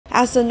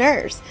As a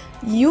nurse,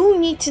 you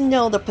need to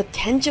know the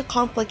potential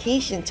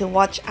complications to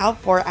watch out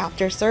for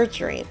after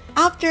surgery.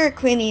 After a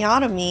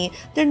craniotomy,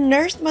 the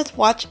nurse must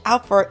watch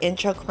out for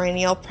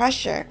intracranial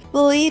pressure,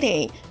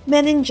 bleeding,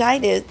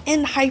 meningitis,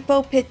 and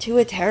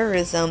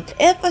hypopituitarism.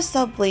 If a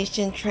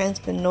sublation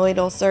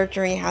transsphenoidal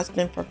surgery has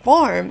been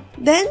performed,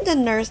 then the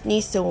nurse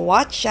needs to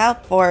watch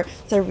out for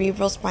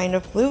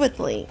cerebrospinal fluid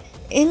leak,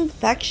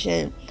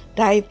 infection,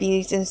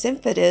 diabetes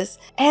insipidus,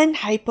 and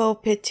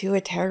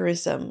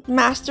hypopituitarism.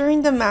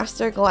 Mastering the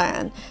Master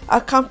Gland, a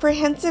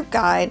comprehensive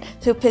guide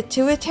to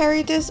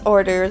pituitary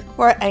disorders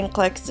for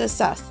NCLEX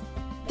success.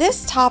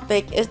 This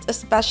topic is a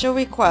special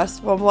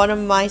request from one of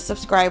my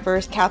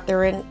subscribers,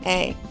 Catherine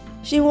A.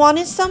 She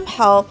wanted some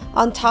help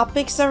on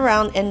topics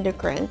around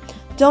endocrine.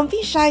 Don't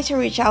be shy to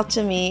reach out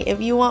to me if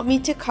you want me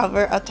to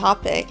cover a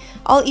topic.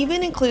 I'll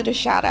even include a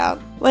shout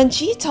out. When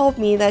she told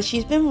me that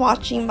she's been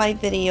watching my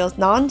videos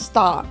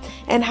non-stop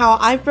and how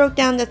I broke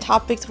down the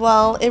topics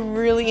well, it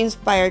really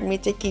inspired me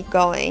to keep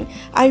going.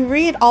 I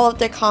read all of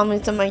the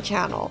comments on my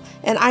channel,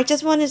 and I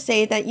just want to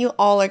say that you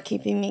all are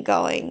keeping me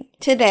going.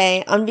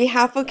 Today, on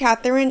behalf of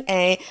Catherine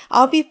A.,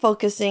 I'll be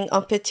focusing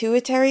on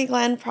pituitary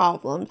gland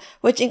problems,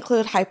 which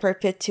include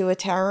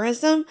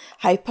hyperpituitarism,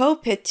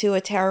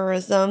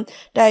 hypopituitarism,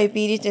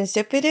 diabetes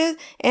insipidus,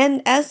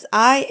 and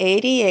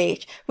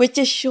SIADH, which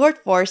is short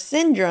for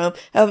Syndrome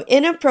of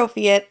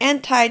Inappropriate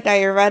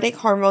Antidiuretic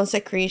Hormone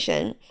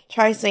Secretion.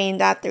 Try saying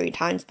that 3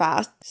 times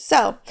fast.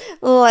 So,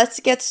 let's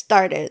get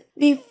started.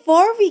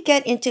 Before we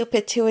get into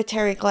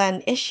pituitary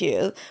gland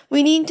issues,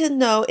 we need to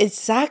know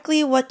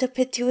exactly what the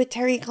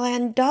pituitary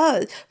gland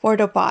does for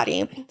the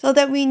body so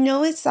that we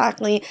know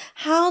exactly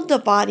how the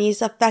body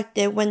is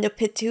affected when the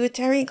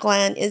pituitary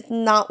gland is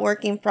not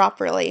working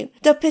properly.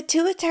 The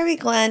pituitary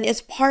gland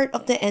is part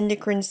of the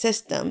endocrine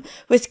system,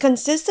 which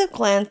consists of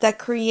glands that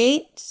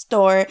create,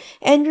 store,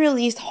 and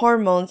release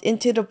hormones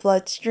into the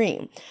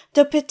bloodstream.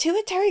 The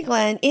pituitary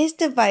gland is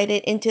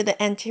divided into the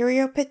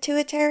anterior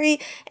pituitary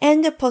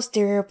and the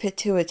posterior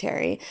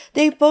pituitary.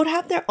 They both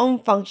have their own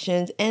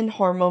functions and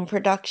hormone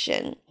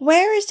production.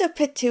 Where is the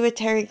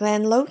pituitary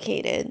gland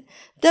located?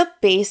 The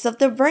base of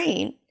the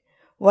brain.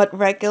 What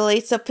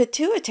regulates the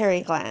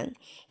pituitary gland?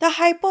 The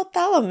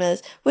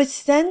hypothalamus, which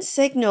sends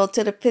signals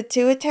to the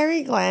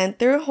pituitary gland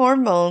through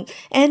hormones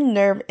and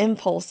nerve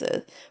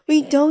impulses.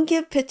 We don't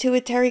give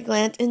pituitary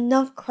glands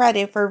enough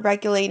credit for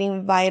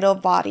regulating vital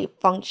body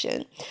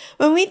function.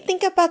 When we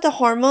think about the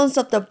hormones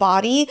of the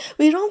body,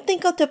 we don't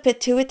think of the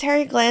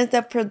pituitary glands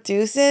that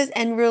produces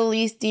and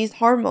release these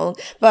hormones,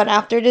 but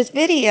after this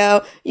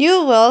video,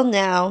 you will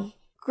now.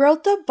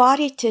 Growth of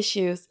body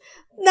tissues.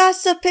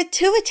 That's the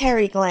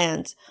pituitary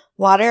glands.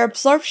 Water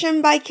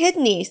absorption by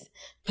kidneys.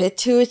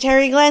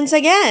 Pituitary glands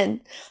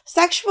again.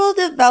 Sexual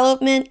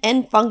development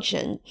and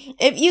function.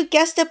 If you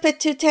guessed the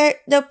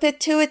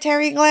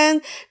pituitary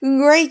gland,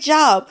 great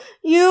job.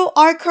 You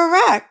are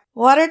correct.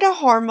 What are the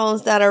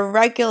hormones that are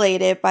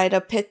regulated by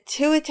the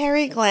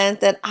pituitary glands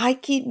that I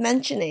keep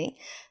mentioning?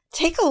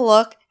 Take a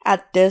look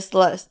at this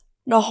list.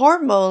 The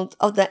hormones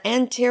of the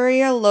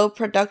anterior lobe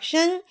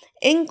production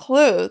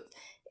include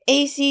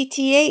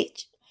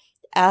ACTH,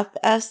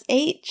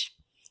 FSH,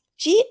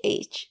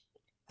 GH,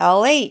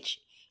 LH,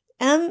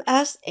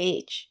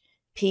 MSH,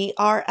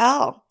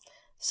 PRL,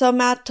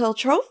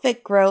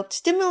 somatotrophic growth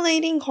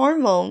stimulating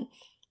hormone,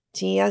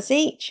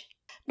 TSH.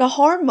 The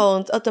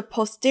hormones of the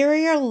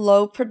posterior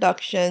lobe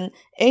production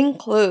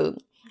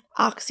include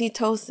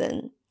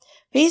oxytocin,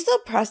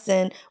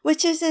 vasopressin,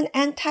 which is an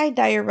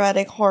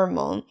antidiuretic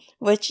hormone,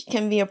 which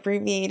can be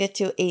abbreviated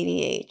to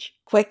ADH.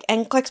 Quick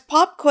NCLEX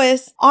pop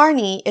quiz.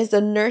 Arnie is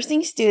a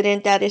nursing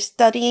student that is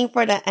studying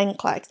for the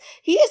NCLEX.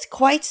 He is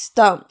quite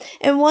stumped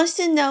and wants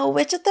to know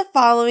which of the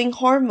following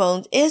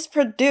hormones is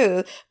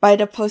produced by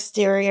the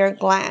posterior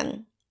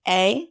gland.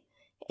 A.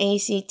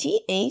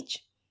 ACTH,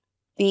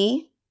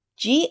 B.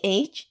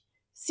 GH,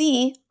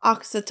 C.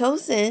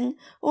 Oxytocin,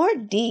 or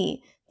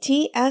D.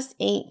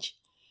 TSH.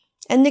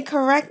 And the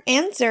correct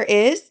answer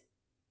is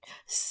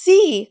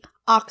C.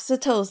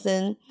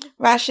 Oxytocin.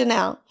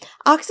 Rationale.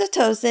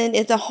 Oxytocin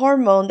is a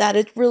hormone that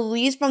is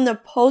released from the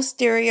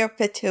posterior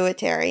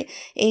pituitary.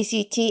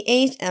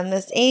 ACTH,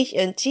 MSH,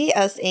 and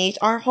TSH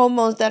are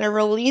hormones that are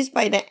released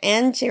by the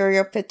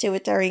anterior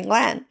pituitary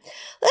gland.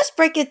 Let's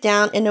break it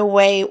down in a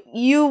way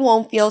you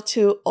won't feel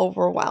too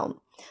overwhelmed.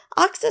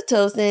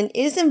 Oxytocin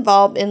is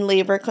involved in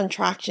labor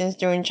contractions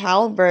during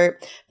childbirth,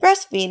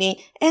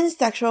 breastfeeding, and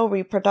sexual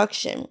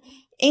reproduction.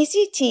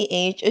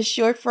 ACTH is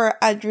short for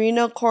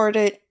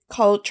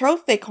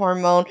adrenocorticotropic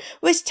hormone,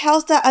 which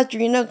tells the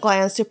adrenal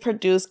glands to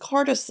produce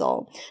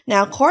cortisol.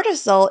 Now,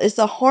 cortisol is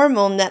a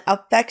hormone that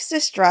affects the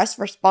stress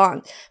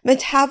response,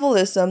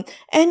 metabolism,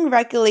 and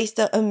regulates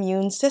the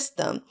immune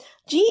system.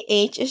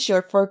 GH is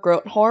short for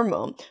growth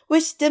hormone,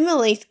 which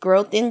stimulates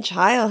growth in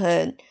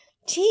childhood.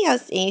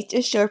 TSH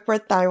is short for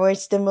thyroid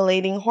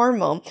stimulating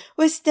hormone,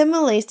 which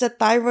stimulates the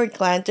thyroid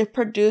gland to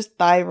produce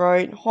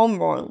thyroid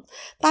hormones.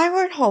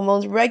 Thyroid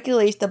hormones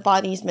regulate the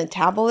body's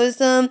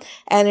metabolism,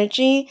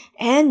 energy,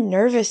 and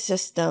nervous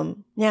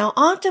system. Now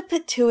on to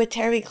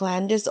pituitary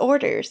gland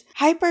disorders.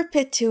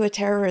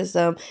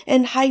 Hyperpituitarism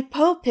and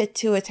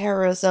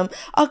hypopituitarism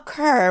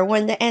occur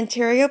when the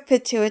anterior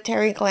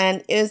pituitary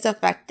gland is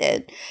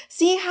affected.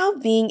 See how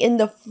being in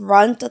the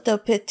front of the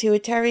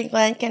pituitary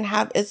gland can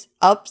have its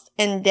ups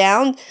and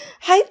downs?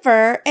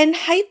 Hyper and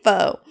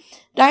hypo.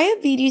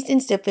 Diabetes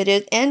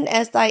insipidus and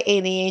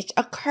SIADH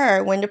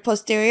occur when the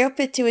posterior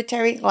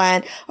pituitary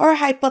gland or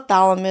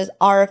hypothalamus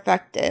are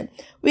affected.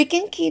 We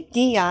can keep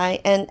DI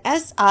and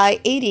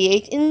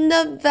SIADH in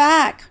the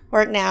back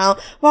for now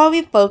while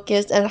we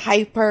focus on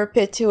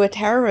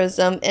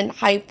hyperpituitarism and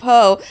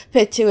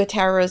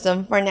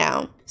hypopituitarism for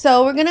now.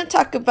 So we're going to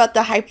talk about the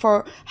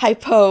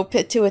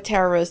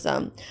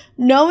hypopituitarism.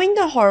 Knowing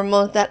the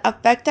hormones that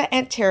affect the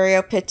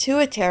anterior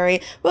pituitary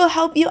will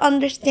help you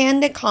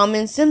understand the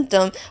common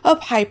symptoms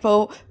of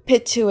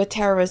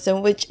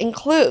hypopituitarism, which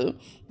include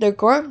the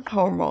growth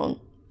hormone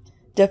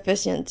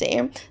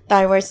deficiency,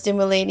 thyroid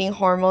stimulating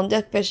hormone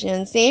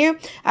deficiency,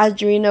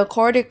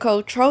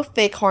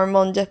 adrenocorticotrophic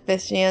hormone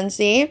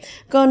deficiency,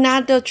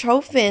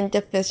 gonadotrophin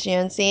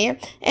deficiency,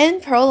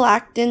 and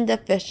prolactin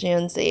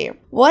deficiency.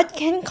 What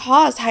can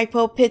cause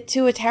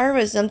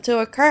hypopituitarism to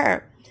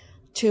occur?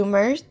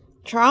 Tumors,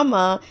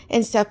 trauma,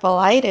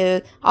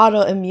 encephalitis,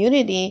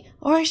 autoimmunity,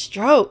 or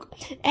stroke.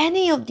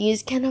 Any of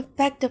these can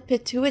affect the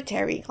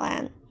pituitary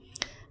gland.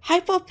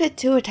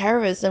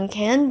 Hypopituitarism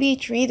can be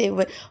treated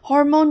with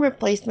hormone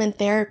replacement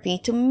therapy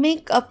to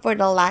make up for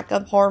the lack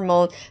of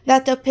hormone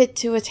that the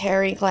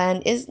pituitary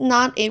gland is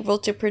not able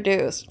to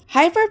produce.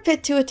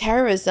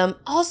 Hyperpituitarism,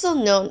 also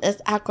known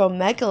as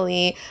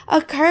acromegaly,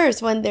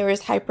 occurs when there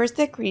is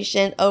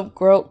hypersecretion of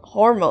growth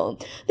hormone.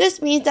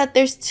 This means that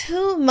there's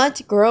too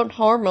much growth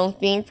hormone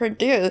being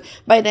produced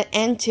by the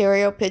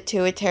anterior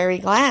pituitary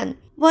gland.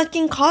 What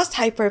can cause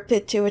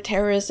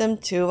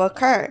hyperpituitarism to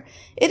occur?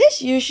 It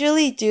is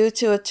usually due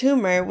to a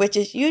tumor, which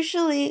is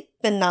usually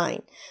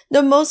benign.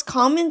 The most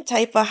common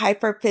type of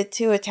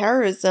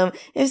hyperpituitarism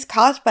is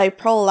caused by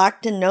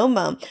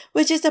prolactinoma,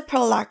 which is a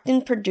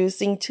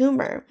prolactin-producing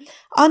tumor.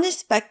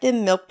 Unexpected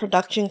milk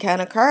production can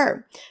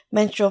occur.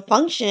 Menstrual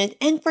function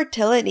and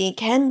fertility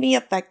can be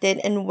affected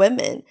in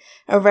women.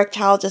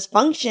 Erectile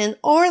dysfunction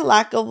or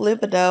lack of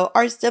libido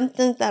are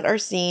symptoms that are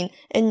seen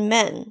in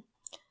men.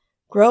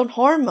 Growth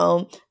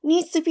hormone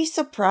needs to be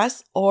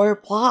suppressed or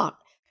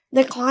blocked.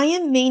 The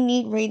client may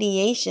need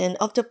radiation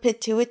of the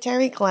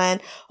pituitary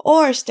gland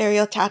or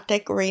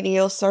stereotactic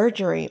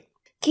radiosurgery.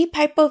 Keep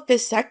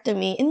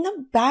hypophysectomy in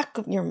the back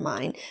of your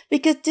mind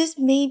because this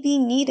may be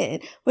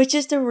needed, which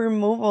is the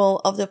removal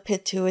of the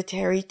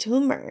pituitary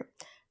tumor.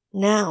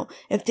 Now,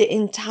 if the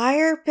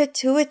entire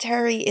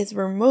pituitary is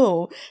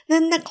removed,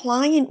 then the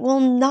client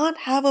will not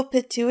have a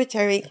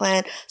pituitary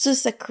gland to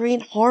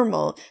secrete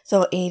hormone,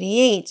 so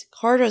ADH,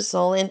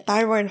 cortisol, and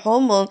thyroid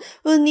hormone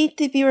will need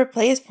to be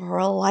replaced for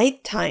a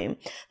lifetime.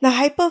 The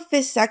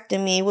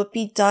hypophysectomy would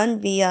be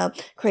done via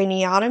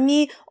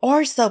craniotomy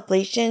or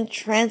sublation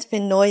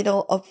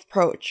transsphenoidal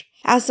approach.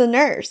 As a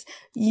nurse,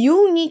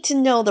 you need to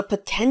know the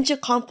potential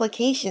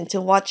complications to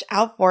watch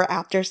out for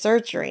after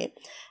surgery.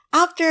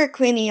 After a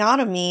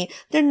craniotomy,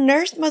 the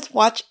nurse must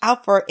watch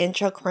out for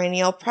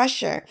intracranial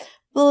pressure,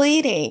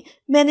 bleeding,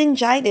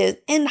 meningitis,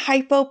 and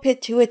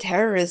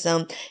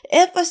hypopituitarism.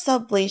 If a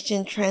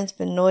sublation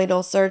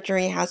transsphenoidal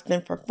surgery has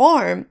been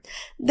performed,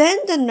 then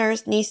the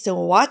nurse needs to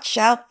watch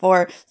out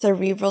for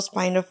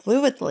cerebrospinal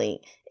fluid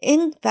leak,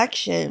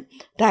 infection,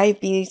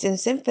 diabetes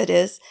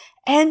insipidus,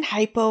 and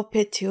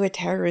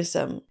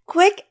hypopituitarism.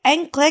 Quick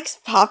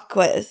NCLEX pop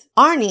quiz.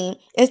 Arnie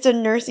is a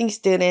nursing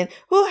student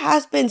who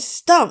has been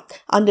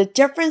stumped on the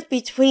difference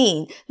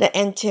between the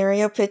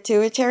anterior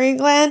pituitary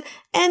gland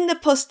and the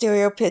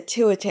posterior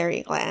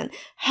pituitary gland.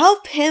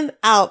 Help him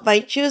out by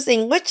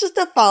choosing which of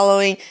the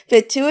following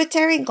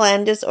pituitary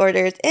gland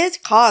disorders is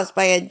caused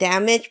by a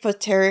damaged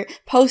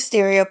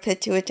posterior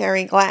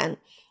pituitary gland.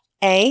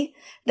 A.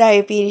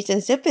 Diabetes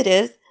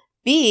insipidus.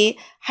 B.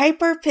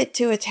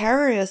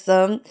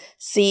 Hyperpituitarism,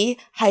 C.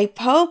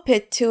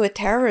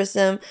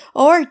 Hypopituitarism,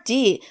 or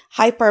D.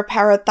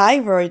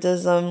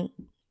 Hyperparathyroidism.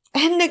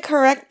 And the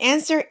correct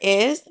answer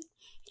is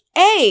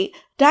A.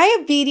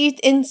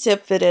 Diabetes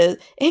insipidus.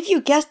 If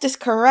you guessed this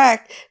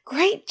correct,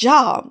 great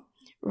job!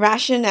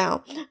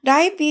 Rationale.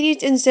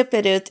 Diabetes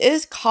insipidus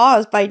is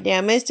caused by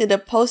damage to the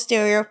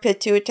posterior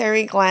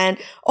pituitary gland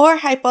or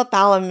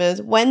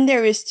hypothalamus when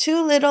there is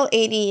too little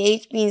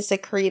ADH being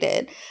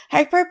secreted.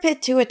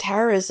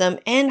 Hyperpituitarism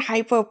and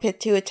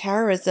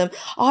hypopituitarism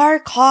are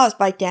caused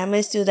by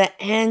damage to the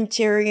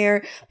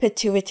anterior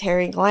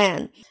pituitary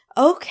gland.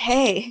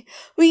 Okay,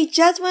 we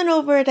just went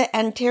over the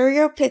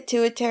anterior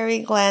pituitary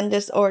gland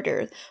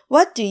disorders.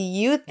 What do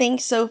you think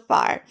so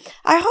far?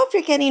 I hope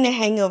you're getting a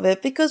hang of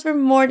it because we're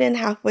more than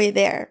halfway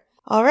there.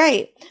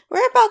 Alright,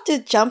 we're about to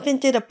jump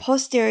into the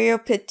posterior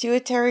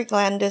pituitary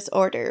gland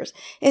disorders.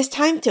 It's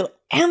time to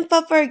amp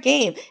up our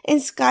game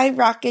and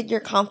skyrocket your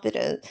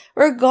confidence.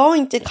 We're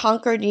going to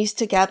conquer these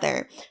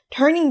together,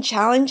 turning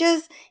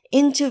challenges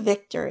into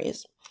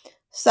victories.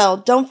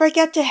 So don't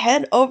forget to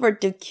head over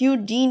to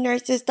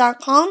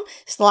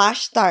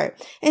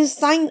qdnurses.com/start and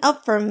sign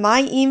up for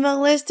my email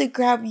list to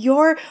grab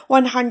your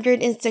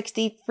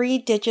 160 free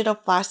digital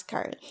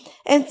flashcards.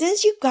 And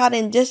since you've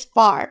gotten this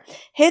far,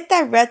 hit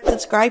that red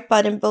subscribe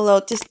button below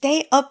to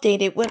stay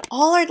updated with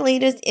all our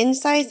latest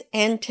insights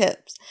and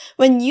tips.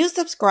 When you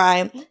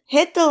subscribe,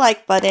 hit the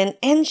like button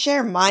and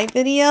share my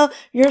video.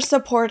 You're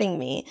supporting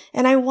me,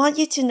 and I want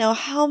you to know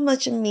how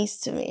much it means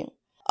to me.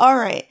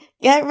 Alright,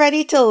 get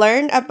ready to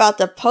learn about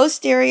the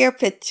posterior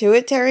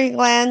pituitary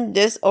gland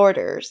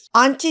disorders.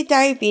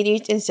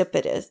 Antidiuretic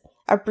insipidus,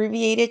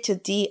 abbreviated to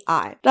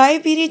DI.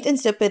 Diabetes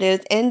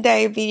insipidus and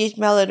diabetes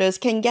mellitus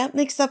can get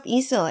mixed up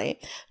easily.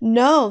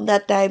 Know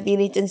that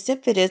diabetes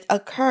insipidus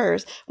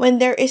occurs when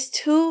there is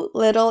too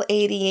little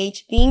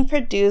ADH being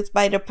produced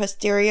by the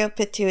posterior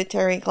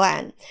pituitary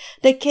gland.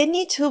 The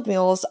kidney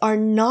tubules are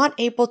not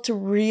able to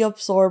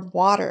reabsorb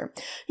water.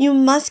 You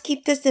must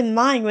keep this in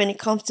mind when it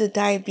comes to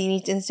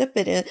diabetes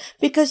insipidus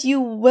because you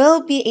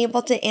will be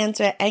able to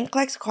answer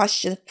NCLEX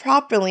questions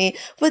properly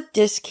with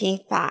this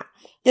key fact.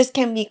 This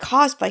can be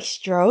caused by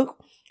stroke,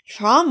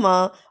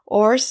 trauma,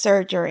 or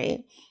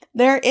surgery.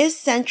 There is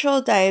central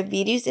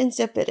diabetes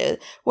insipidus,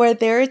 where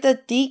there is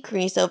a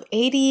decrease of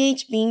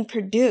ADH being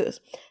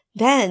produced.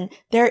 Then,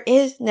 there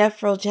is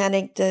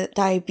nephrogenic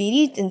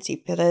diabetes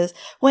insipidus,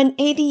 when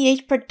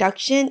ADH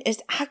production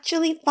is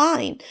actually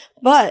fine,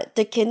 but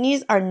the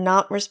kidneys are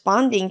not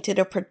responding to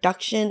the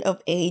production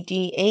of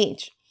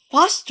ADH.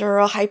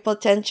 Postural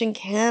hypotension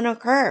can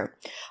occur.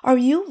 Are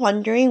you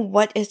wondering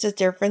what is the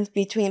difference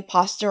between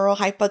postural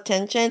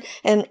hypotension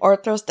and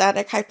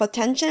orthostatic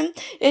hypotension?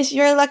 It's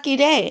your lucky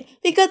day,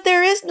 because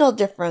there is no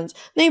difference.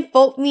 They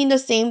both mean the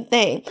same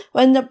thing.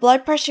 When the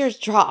blood pressure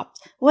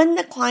drops, when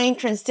the client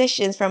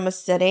transitions from a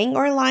sitting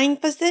or lying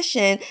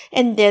position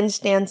and then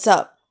stands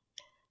up.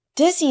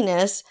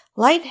 Dizziness,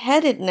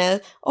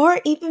 lightheadedness, or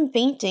even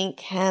fainting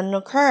can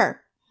occur.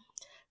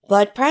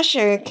 Blood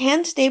pressure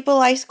can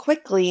stabilize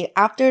quickly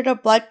after the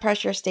blood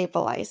pressure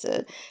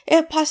stabilizes.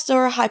 If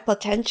postural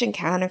hypotension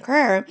can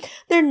occur,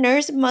 the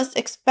nurse must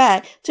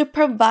expect to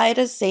provide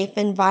a safe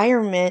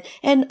environment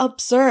and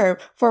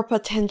observe for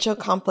potential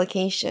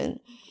complications.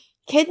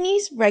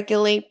 Kidneys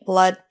regulate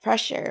blood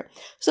pressure,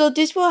 so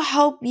this will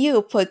help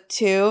you put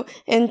 2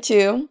 and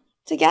 2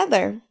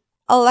 together.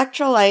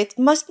 Electrolytes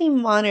must be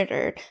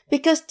monitored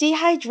because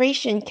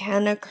dehydration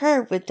can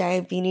occur with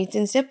diabetes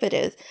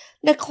insipidus.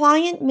 The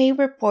client may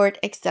report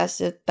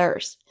excessive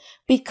thirst.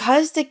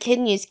 Because the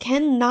kidneys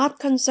cannot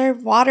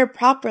conserve water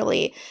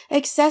properly,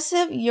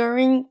 excessive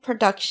urine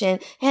production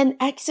and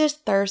excess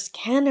thirst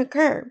can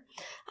occur.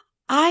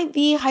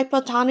 IV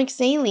hypotonic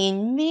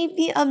saline may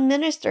be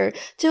administered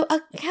to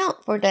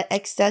account for the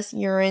excess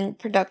urine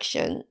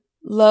production.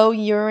 Low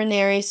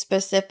urinary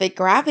specific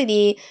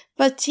gravity,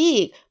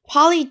 fatigue,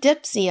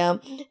 polydipsia,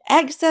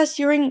 excess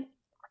urine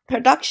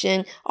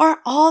production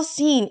are all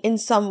seen in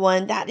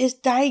someone that is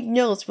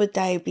diagnosed with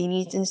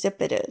diabetes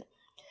insipidus.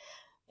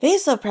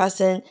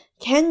 Vasopressin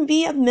can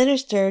be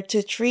administered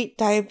to treat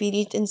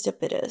diabetes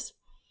insipidus.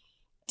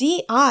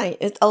 DI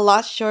is a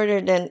lot shorter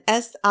than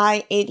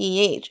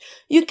SIADH.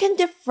 You can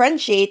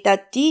differentiate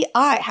that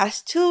DI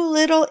has too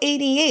little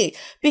ADH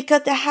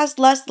because it has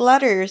less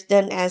letters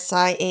than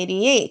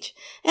SIADH.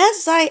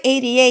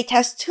 SIADH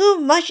has too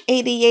much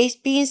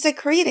ADH being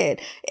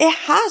secreted. It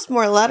has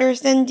more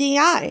letters than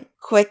DI.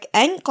 Quick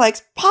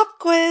NCLEX pop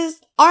quiz!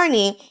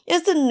 Arnie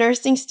is a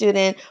nursing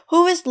student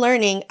who is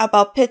learning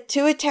about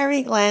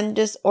pituitary gland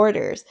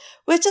disorders.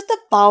 Which of the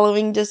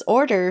following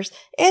disorders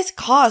is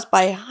caused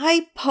by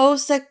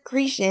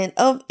hyposecretion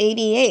of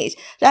ADH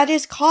that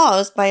is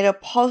caused by the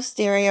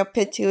posterior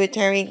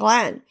pituitary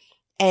gland?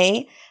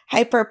 A.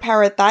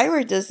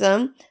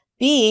 Hyperparathyroidism.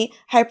 B.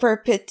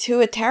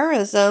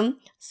 Hyperpituitarism.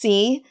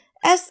 C.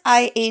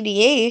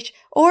 SIADH.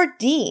 Or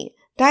D.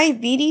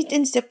 Diabetes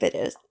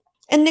insipidus.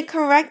 And the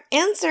correct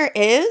answer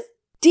is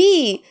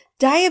D.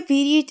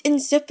 Diabetes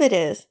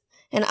insipidus.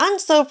 And I'm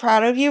so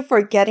proud of you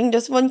for getting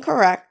this one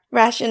correct.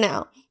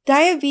 Rationale.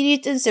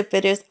 Diabetes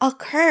insipidus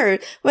occurs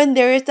when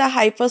there is a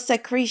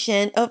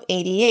hyposecretion of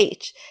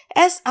ADH.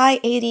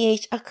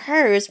 SIADH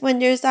occurs when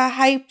there is a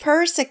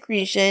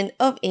hypersecretion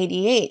of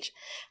ADH.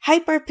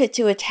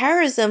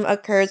 Hyperpituitarism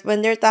occurs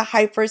when there is a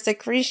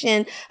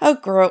hypersecretion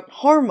of growth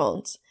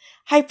hormones.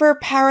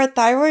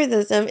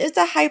 Hyperparathyroidism is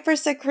a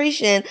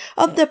hypersecretion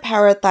of the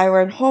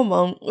parathyroid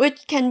hormone,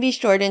 which can be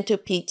shortened to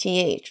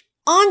PTH.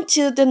 On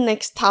to the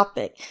next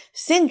topic,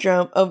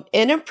 syndrome of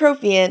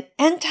inappropriate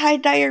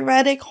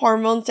antidiuretic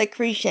hormone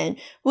secretion,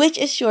 which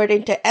is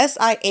shortened to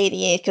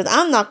SIADH, because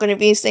I'm not going to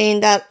be saying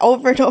that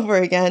over and over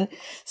again.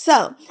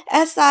 So,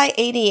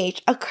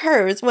 SIADH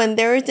occurs when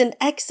there is an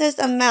excess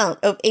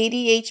amount of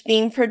ADH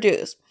being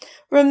produced.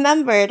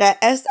 Remember that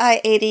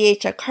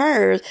SIADH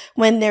occurs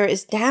when there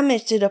is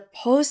damage to the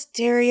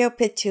posterior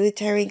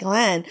pituitary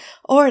gland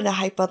or the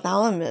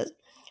hypothalamus.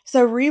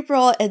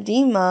 Cerebral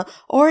edema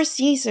or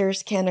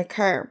seizures can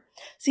occur.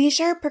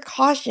 Seizure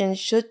precautions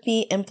should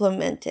be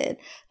implemented.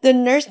 The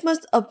nurse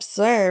must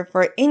observe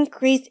for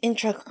increased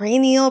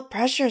intracranial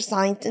pressure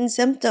signs and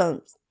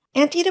symptoms.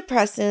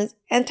 Antidepressants,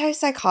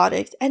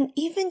 antipsychotics, and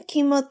even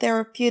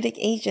chemotherapeutic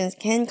agents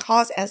can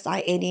cause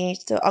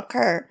SIADH to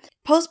occur.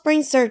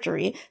 Post-brain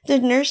surgery, the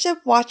nurse should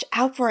watch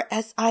out for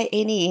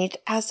SIADH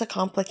as a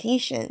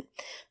complication.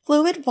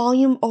 Fluid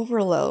volume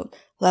overload,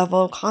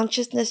 level of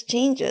consciousness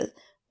changes,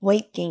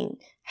 weight gain,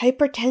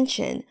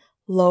 hypertension,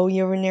 low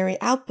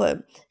urinary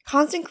output,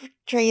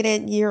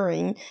 concentrated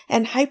urine,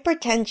 and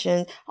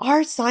hypertension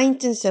are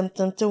signs and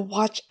symptoms to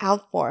watch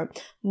out for.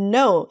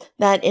 Note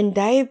that in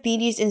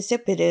diabetes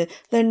insipidus,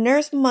 the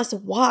nurse must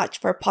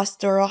watch for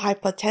postural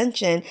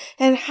hypotension,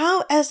 and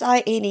how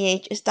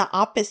SIADH is the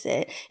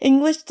opposite, in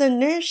which the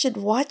nurse should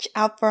watch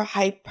out for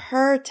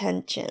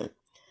hypertension.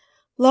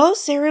 Low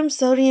serum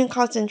sodium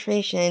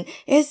concentration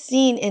is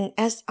seen in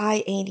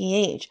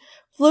SIADH.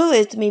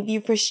 Fluids may be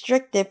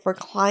restricted for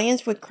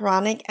clients with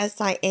chronic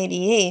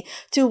SIADH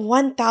to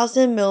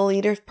 1,000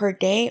 milliliters per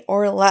day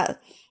or less.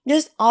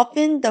 This is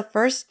often the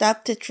first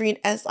step to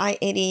treat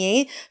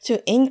SIADH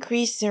to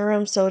increase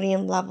serum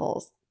sodium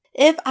levels.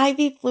 If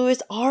IV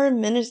fluids are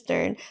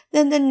administered,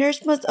 then the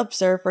nurse must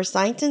observe for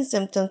signs and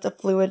symptoms of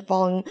fluid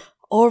volume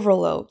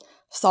overload.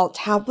 Salt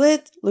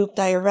tablets, loop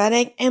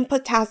diuretic, and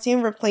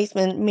potassium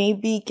replacement may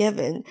be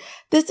given.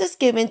 This is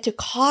given to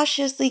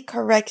cautiously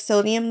correct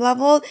sodium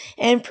levels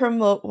and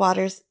promote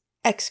water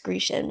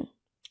excretion.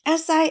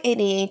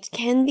 SIADH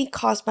can be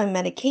caused by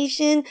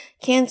medication,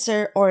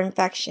 cancer, or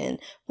infection.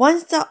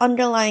 Once the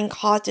underlying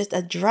cause is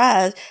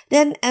addressed,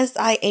 then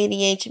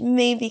SIADH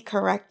may be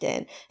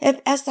corrected.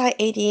 If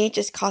SIADH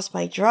is caused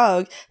by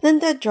drugs, then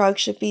the drug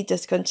should be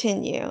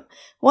discontinued.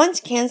 Once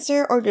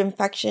cancer or the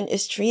infection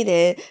is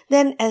treated,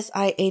 then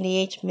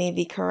SIADH may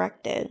be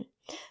corrected.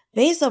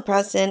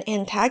 Vasopressin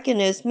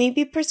antagonists may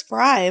be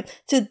prescribed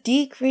to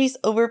decrease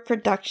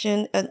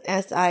overproduction of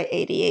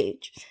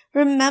SIADH.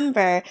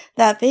 Remember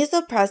that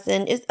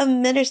vasopressin is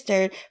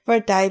administered for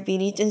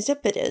diabetes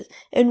insipidus,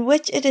 in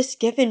which it is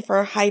given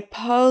for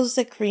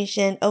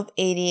hyposecretion of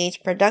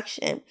ADH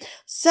production.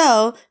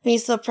 So,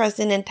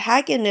 vasopressin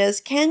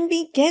antagonists can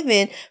be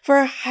given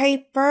for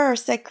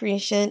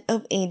hypersecretion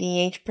of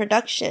ADH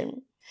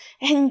production.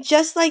 And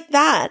just like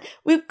that,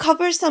 we've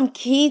covered some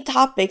key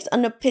topics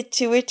on the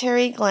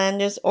pituitary gland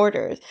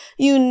disorders.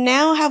 You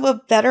now have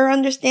a better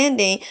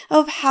understanding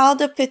of how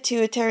the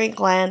pituitary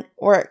gland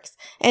works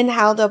and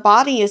how the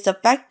body is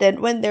affected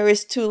when there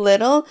is too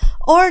little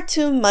or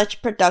too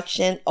much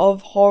production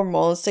of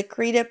hormones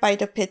secreted by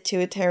the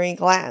pituitary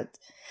gland.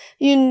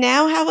 You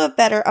now have a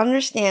better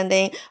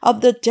understanding of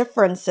the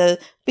differences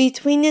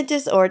between the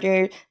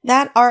disorders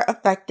that are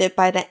affected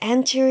by the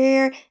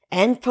anterior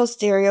and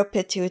posterior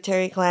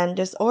pituitary gland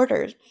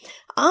disorders.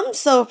 I'm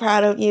so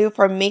proud of you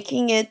for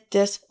making it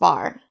this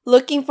far.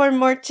 Looking for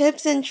more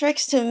tips and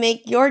tricks to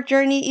make your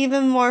journey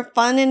even more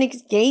fun and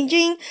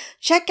engaging?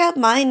 Check out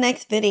my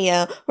next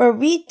video where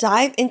we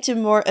dive into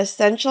more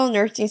essential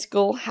nursing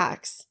school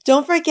hacks.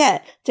 Don't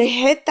forget to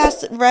hit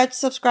that red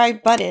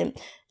subscribe button.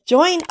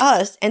 Join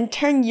us and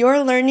turn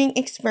your learning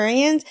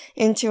experience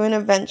into an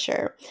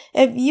adventure.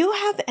 If you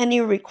have any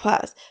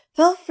requests,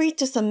 feel free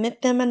to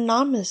submit them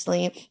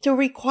anonymously to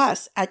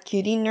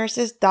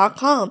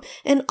requests@cutienurses.com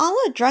and I'll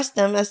address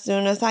them as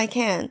soon as I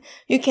can.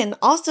 You can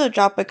also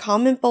drop a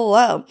comment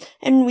below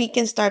and we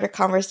can start a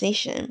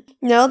conversation.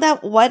 Know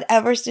that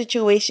whatever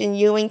situation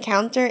you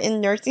encounter in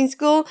nursing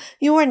school,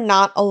 you are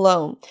not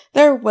alone.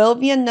 There will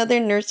be another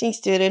nursing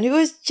student who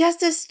is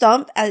just as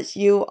stumped as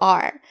you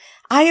are.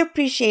 I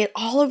appreciate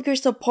all of your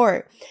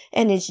support,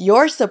 and it's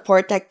your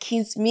support that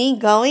keeps me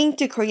going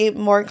to create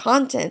more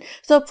content.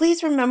 So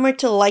please remember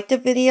to like the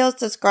video,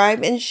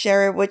 subscribe, and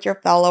share it with your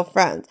fellow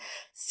friends.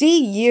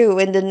 See you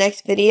in the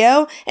next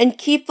video, and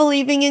keep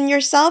believing in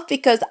yourself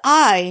because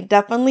I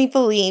definitely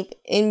believe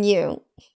in you.